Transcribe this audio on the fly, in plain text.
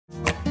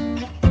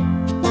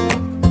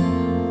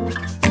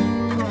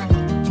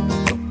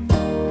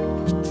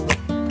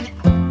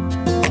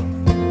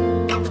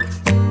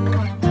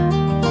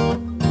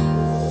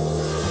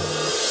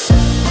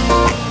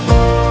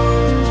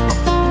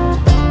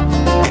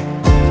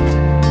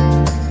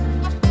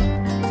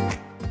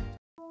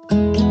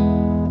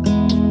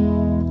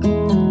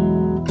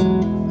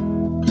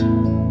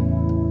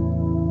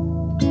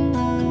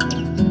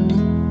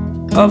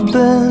I've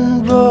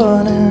been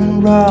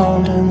running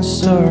round in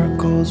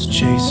circles,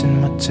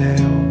 chasing my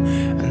tail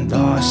and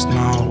lost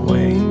my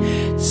way,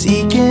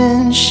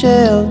 seeking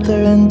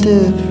shelter in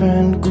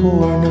different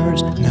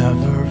corners,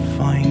 never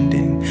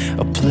finding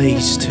a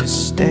place to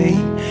stay.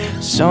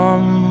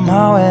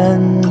 Somehow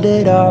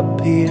ended up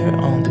here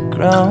on the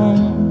ground.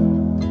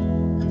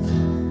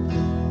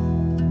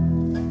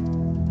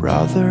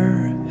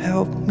 Brother,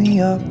 help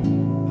me up,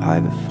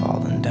 I've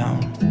fallen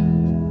down.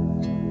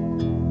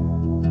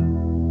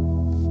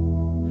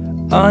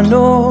 I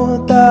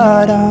know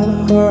that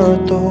I've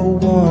hurt the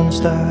ones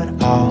that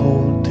I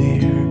hold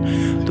dear,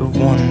 the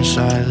ones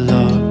I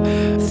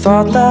love.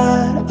 Thought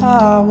that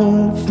I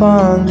would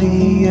find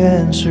the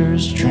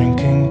answers,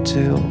 drinking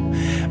till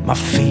my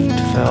feet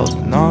felt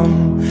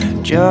numb,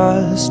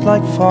 just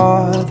like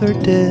Father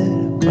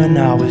did when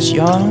I was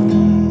young.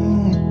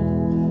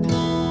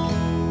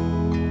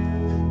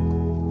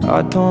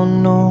 I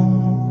don't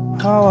know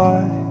how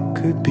I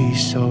could be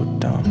so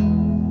dumb.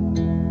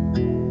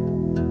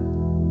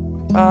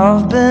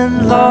 I've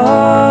been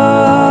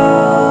lost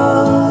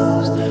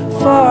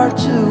far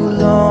too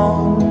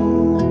long.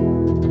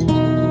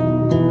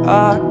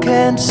 I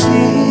can't see,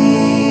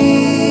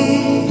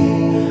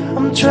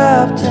 I'm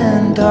trapped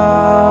in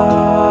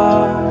darkness.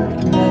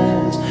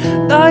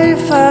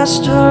 Life has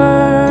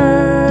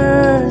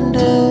turned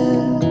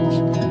its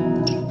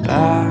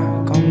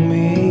back on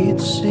me,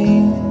 it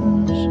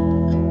seems.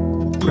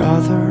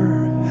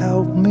 Brother,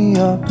 help me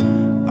up,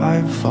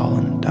 I've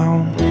fallen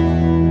down.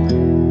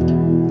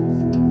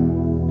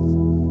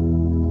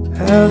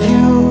 Have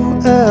you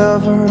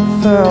ever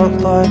felt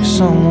like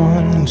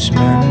someone who's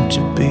meant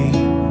to be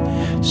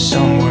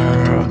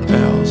somewhere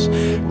else,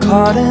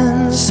 caught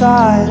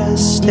inside a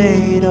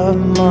state of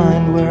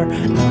mind where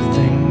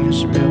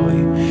nothing's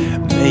really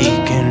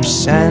making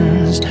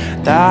sense?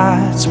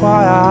 That's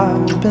why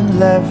I've been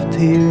left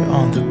here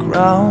on the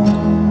ground.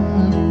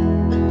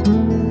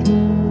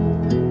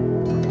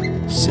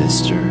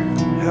 Sister,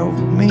 help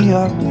me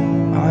up,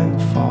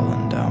 I've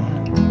fallen down.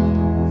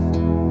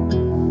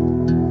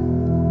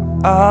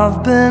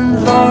 I've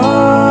been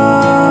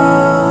lost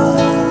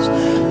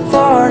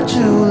far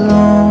too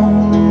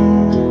long.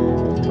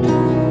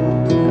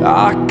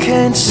 I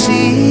can't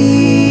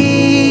see,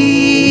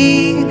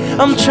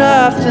 I'm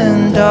trapped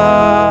in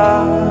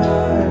darkness.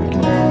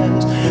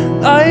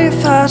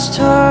 Life has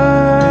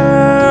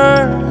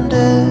turned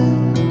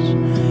its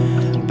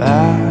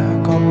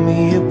back on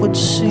me, it would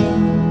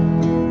seem.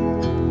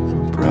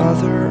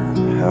 Brother,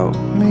 help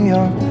me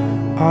up,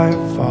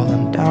 I've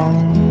fallen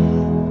down.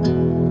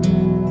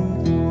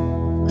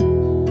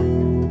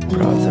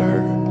 Brother,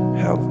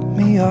 help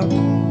me up,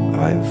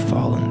 I've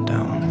fallen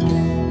down.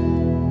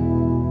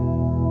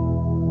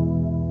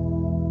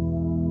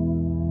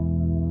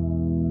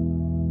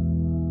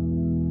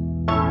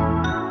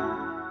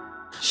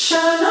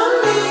 Shine on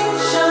me,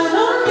 shine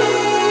on me.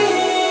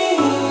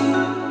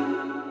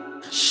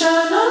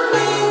 Shine on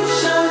me,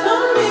 shine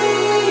on me.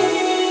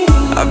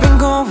 I've been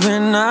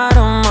going out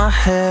of my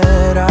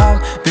head, I've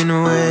been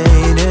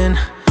waiting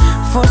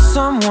for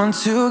someone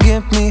to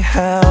give me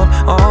help.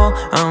 All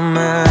I'm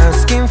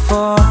asking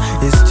for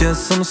is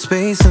just some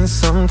space and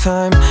some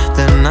time,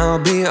 then I'll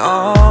be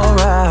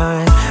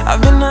alright.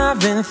 I've been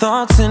having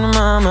thoughts in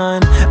my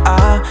mind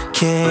I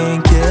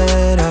can't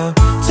get out.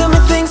 Tell me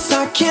things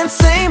I can't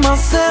say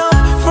myself,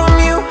 from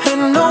you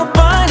and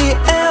nobody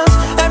else.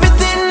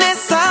 Everything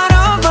is out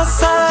of my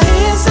sight.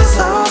 This is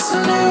all so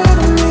new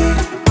to me.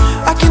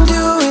 I can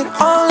do it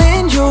all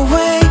in your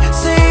way.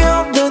 Say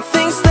all the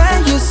things that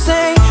you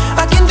say.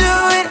 I can do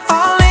it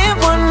all in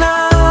one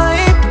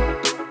night.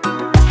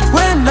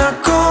 When I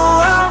go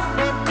out,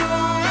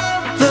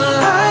 the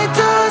light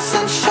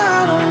doesn't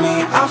shine on me,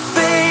 I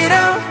fade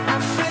out.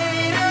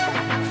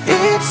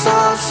 It's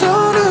all so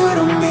new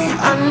to me,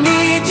 I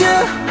need you,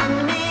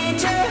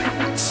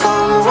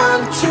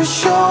 someone to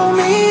show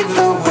me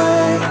the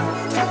way.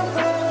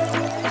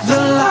 The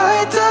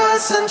light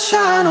doesn't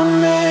shine on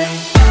me.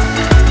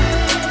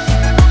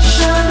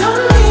 Shine on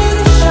me,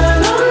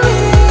 shine on me.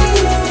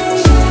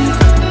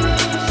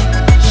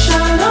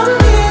 Shine on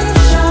me,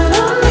 shine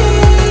on me.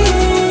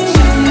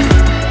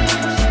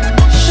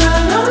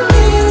 Shine on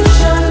me,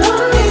 shine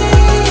on me.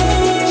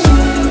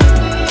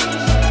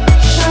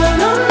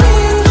 Shine on me,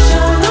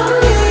 shine on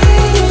me.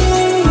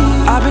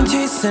 I've been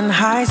chasing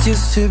highs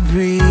just to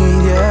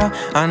breathe, yeah,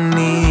 I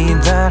need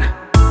that.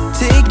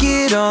 Take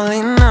it all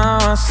in now,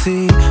 I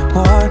see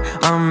what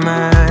I'm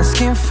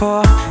asking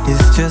for is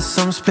just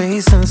some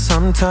space and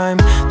some time,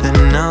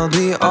 then I'll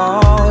be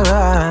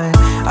alright.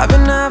 I've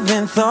been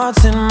having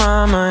thoughts in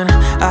my mind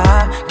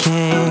I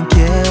can't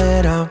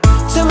get out.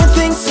 Tell me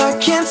things I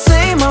can't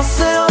say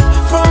myself,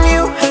 from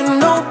you and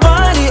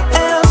nobody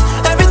else.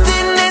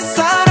 Everything is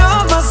out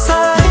of my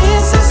sight.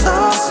 This is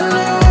all so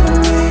new to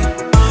me.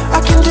 I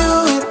can do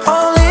it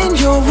all in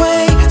your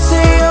way.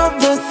 Say all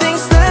the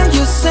things that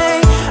you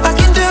say. I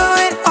can do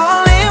it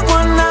all in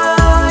one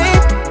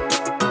night.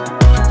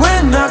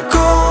 When I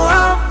go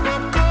out,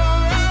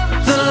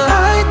 the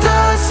light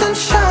doesn't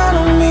shine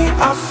on me,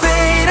 I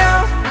fade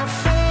out.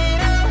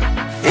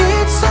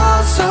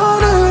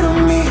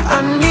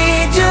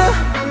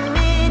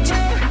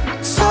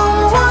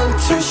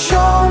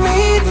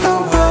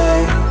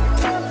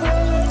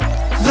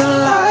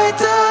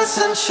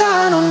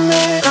 shine on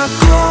me. I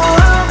go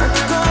out,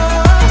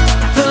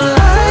 the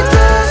light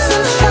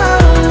doesn't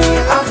shine on me.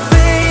 I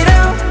fade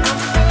out,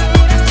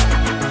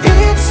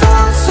 it's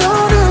all so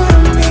new to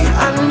me.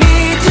 I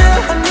need you,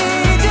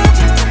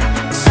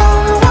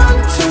 someone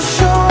to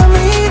show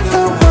me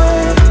the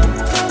way.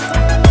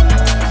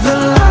 The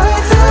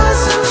light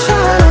doesn't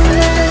shine on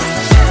me.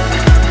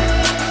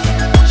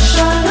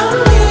 Shine on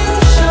me,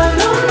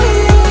 shine on me.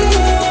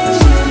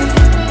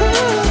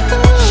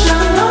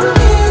 Shine on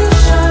me,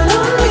 shine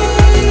on me.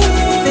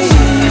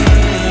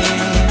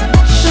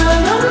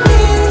 Shine on me,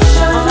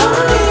 shine on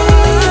me.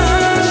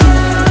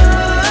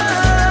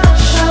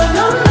 Shine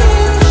on me,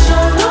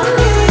 shine on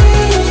me.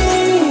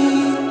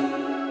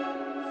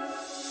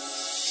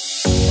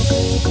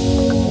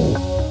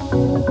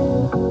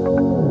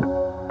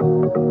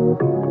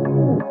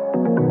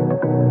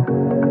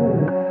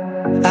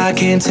 I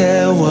can't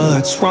tell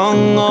what's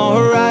wrong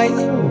or right.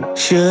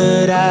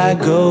 Should I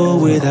go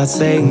without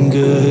saying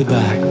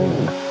goodbye?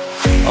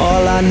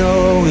 All I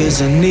know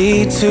is I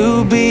need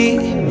to be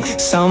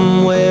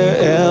somewhere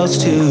else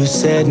to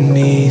set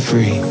me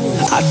free.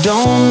 I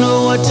don't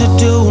know what to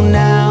do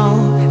now.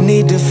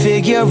 Need to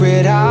figure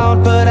it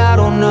out, but I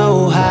don't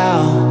know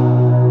how.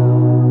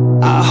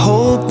 I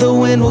hope the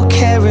wind will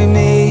carry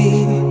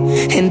me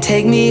and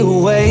take me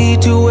away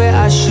to where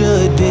I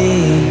should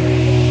be.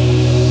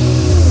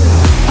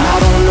 I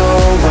don't know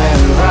where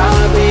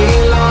I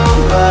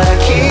belong, but I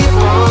keep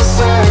on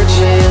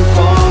searching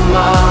for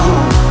my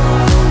home.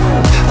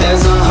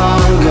 There's a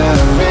hunger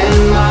in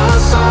my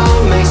soul,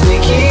 makes me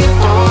keep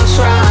on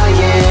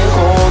trying,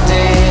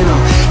 holding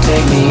on.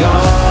 Take me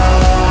all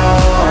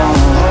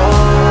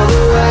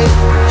the way,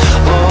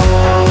 all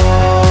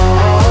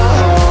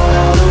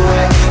the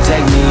way.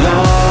 Take me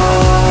all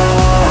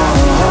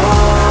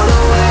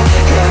the way,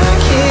 and I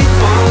keep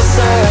on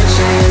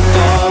searching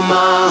for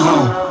my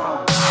home.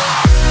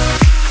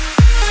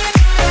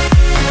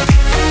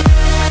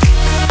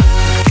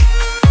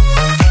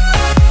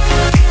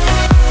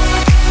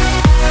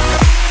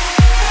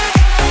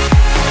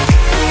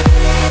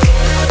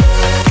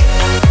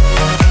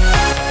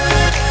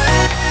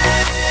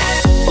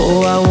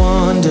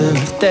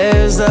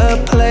 There's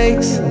a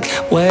place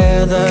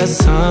where the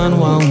sun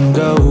won't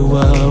go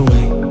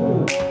away.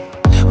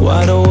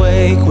 Wide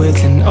awake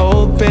with an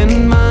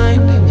open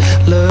mind,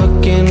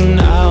 looking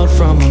out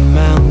from a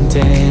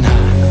mountain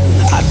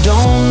high. I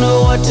don't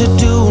know what to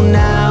do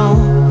now.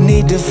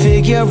 Need to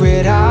figure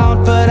it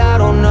out, but I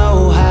don't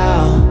know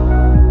how.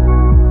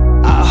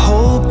 I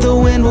hope the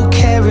wind will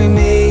carry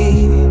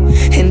me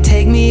and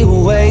take me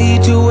away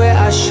to where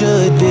I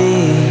should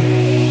be.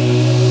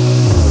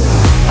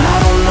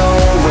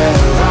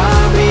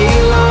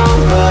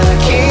 But I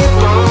keep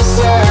on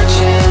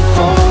searching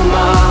for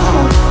my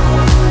home.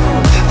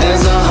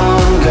 There's a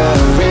hunger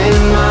in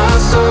my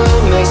soul,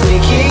 makes me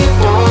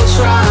keep on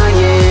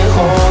trying,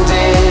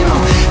 holding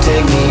on.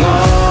 Take me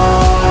all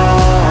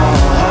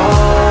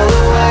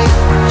the way,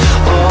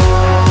 all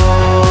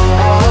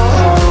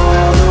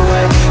the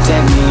way.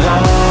 Take me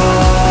all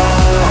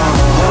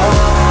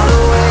the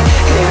way,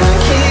 and I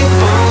keep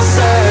on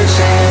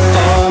searching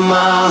for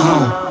my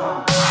home.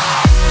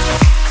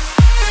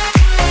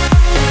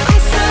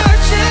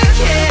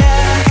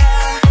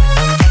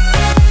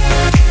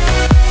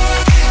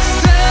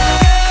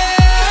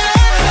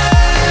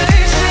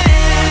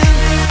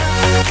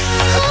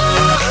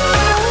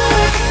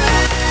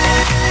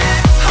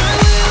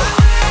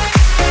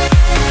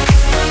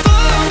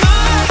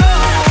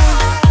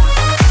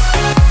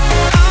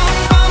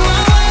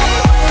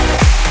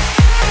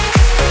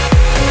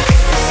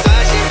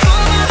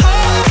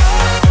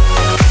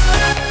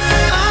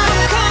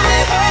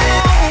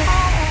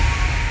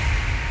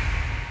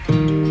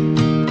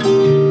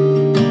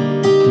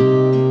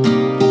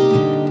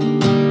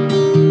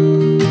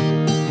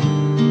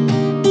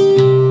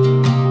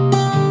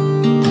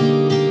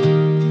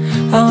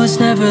 I was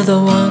never the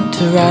one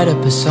to write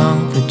up a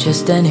song for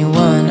just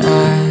anyone.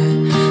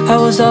 I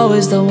was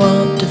always the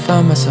one to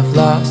find myself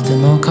lost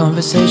in long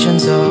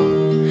conversations.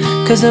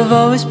 Cause I've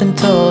always been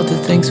told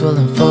that things will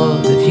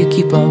unfold if you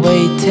keep on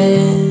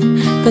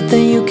waiting. But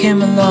then you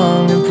came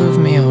along and proved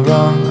me all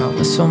wrong. I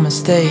was so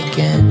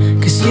mistaken.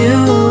 Cause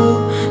you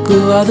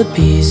glue all the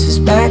pieces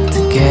back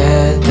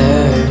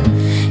together.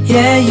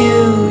 Yeah,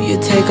 you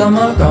take all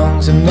my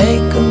wrongs and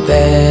make them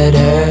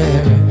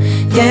better.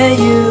 Yeah,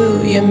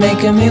 you're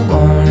making me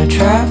wanna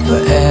try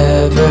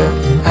forever.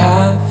 And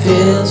I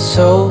feel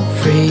so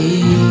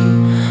free,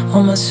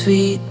 oh my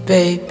sweet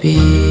baby.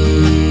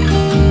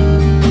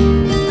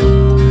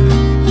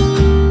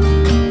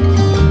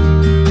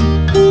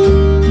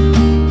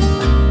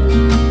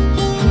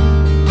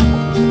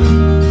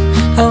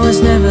 I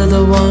was never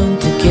the one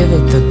to give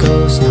up the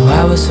ghost. No,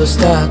 I was so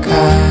stuck.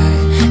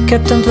 I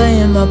kept on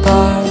playing my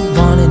part,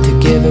 wanting to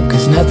give up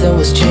cause nothing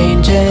was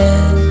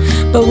changing.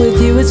 But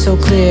with you it's so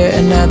clear,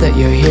 and now that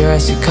you're here I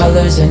see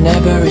colors in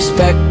every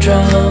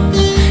spectrum.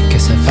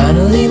 Guess I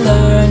finally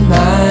learned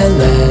my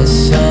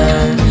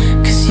lesson.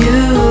 Cause you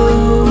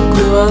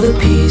glue all the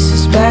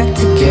pieces back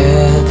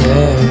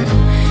together.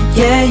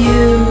 Yeah,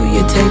 you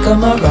take all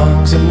my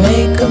wrongs and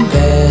make them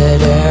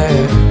better.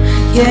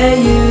 Yeah,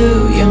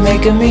 you're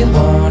making me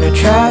wanna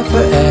try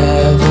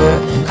forever.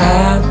 And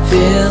I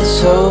feel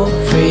so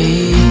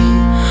free,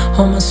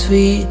 oh my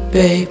sweet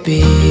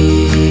baby.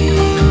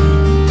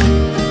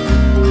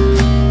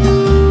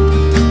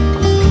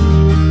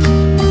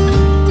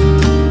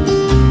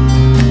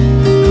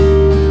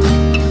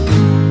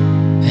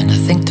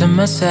 To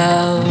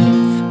myself,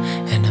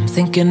 and I'm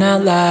thinking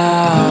out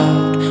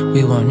loud,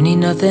 we won't need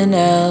nothing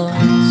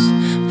else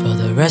for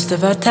the rest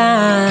of our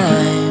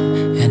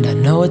time. And I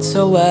know it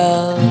so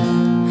well,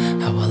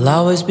 I will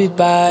always be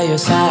by your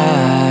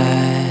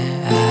side.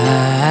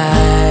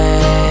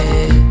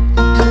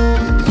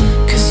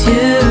 'Cause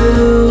you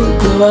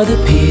glue all the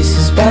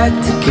pieces back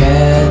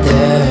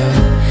together.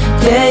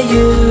 Yeah,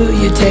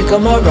 you take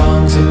all my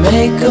wrongs and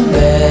make them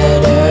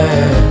better.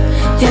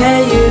 Yeah,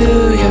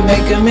 you're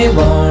making me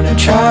wanna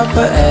try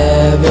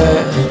forever.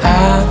 And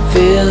I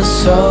feel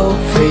so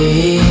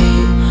free,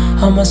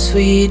 oh my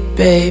sweet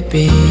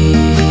baby.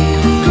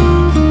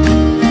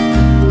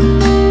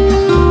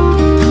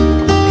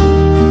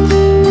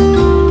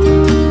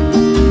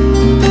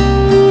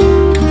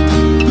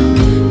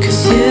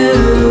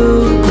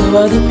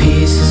 All the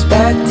pieces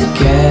back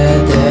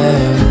together.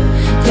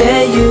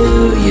 Yeah,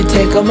 you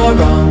take all my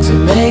wrongs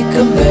and make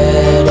them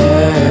better.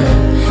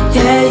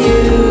 Yeah,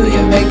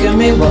 you're making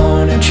me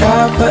wanna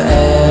try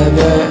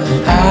forever.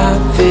 And I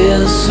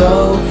feel so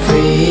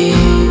free,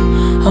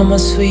 oh my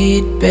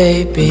sweet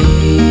baby.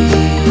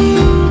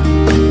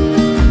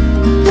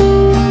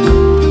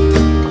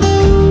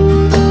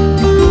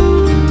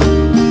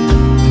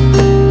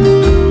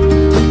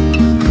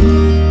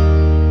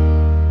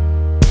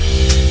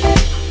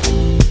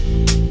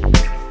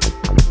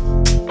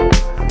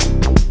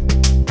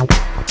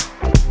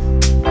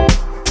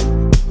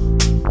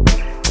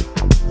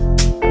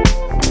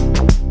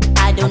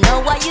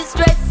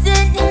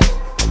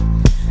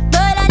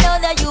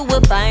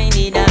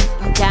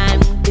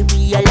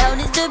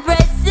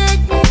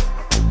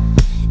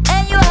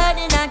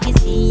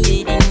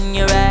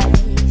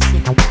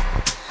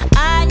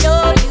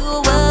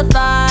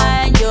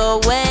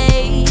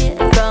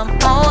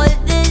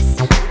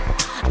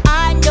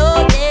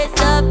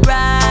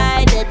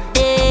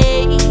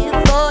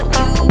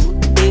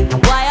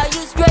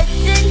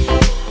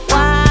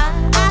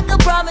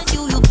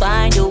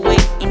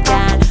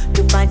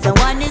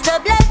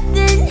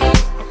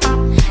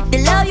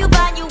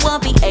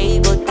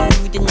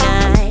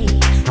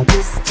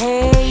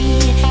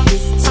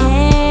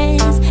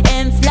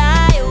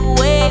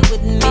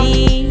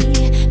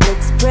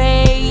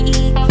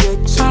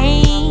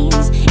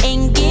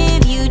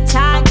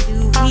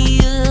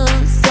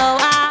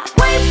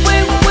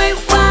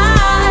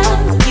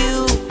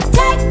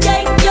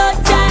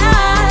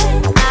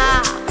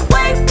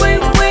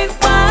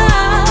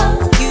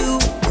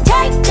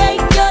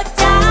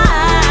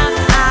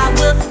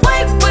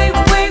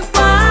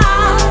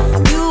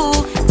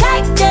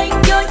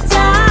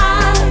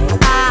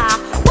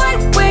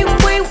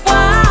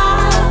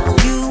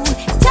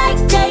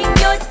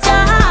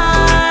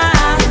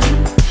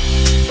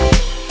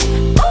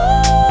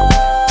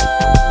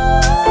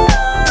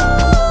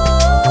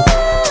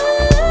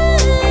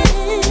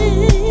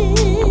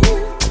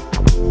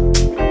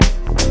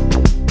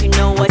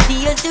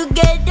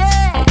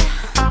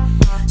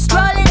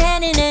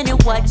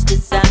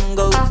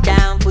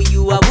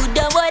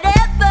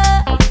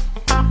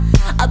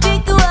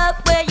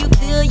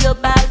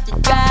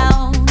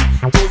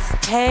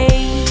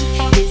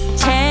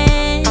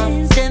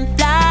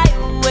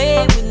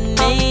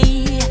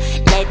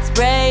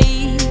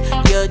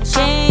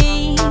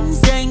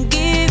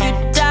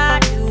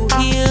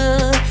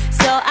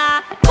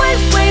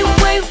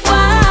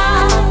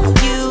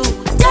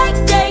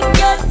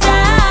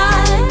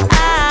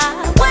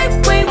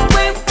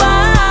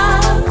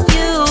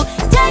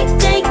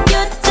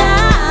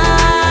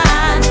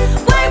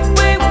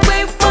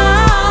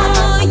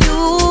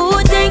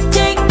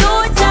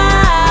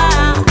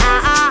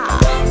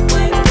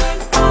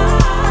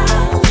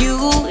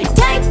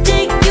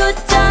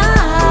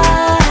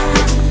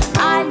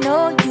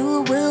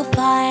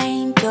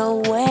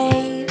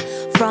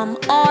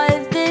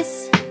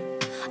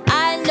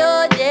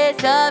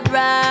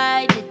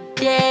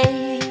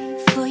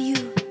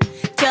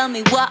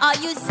 What are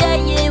you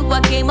saying?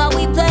 What game are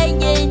we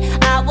playing?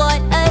 I was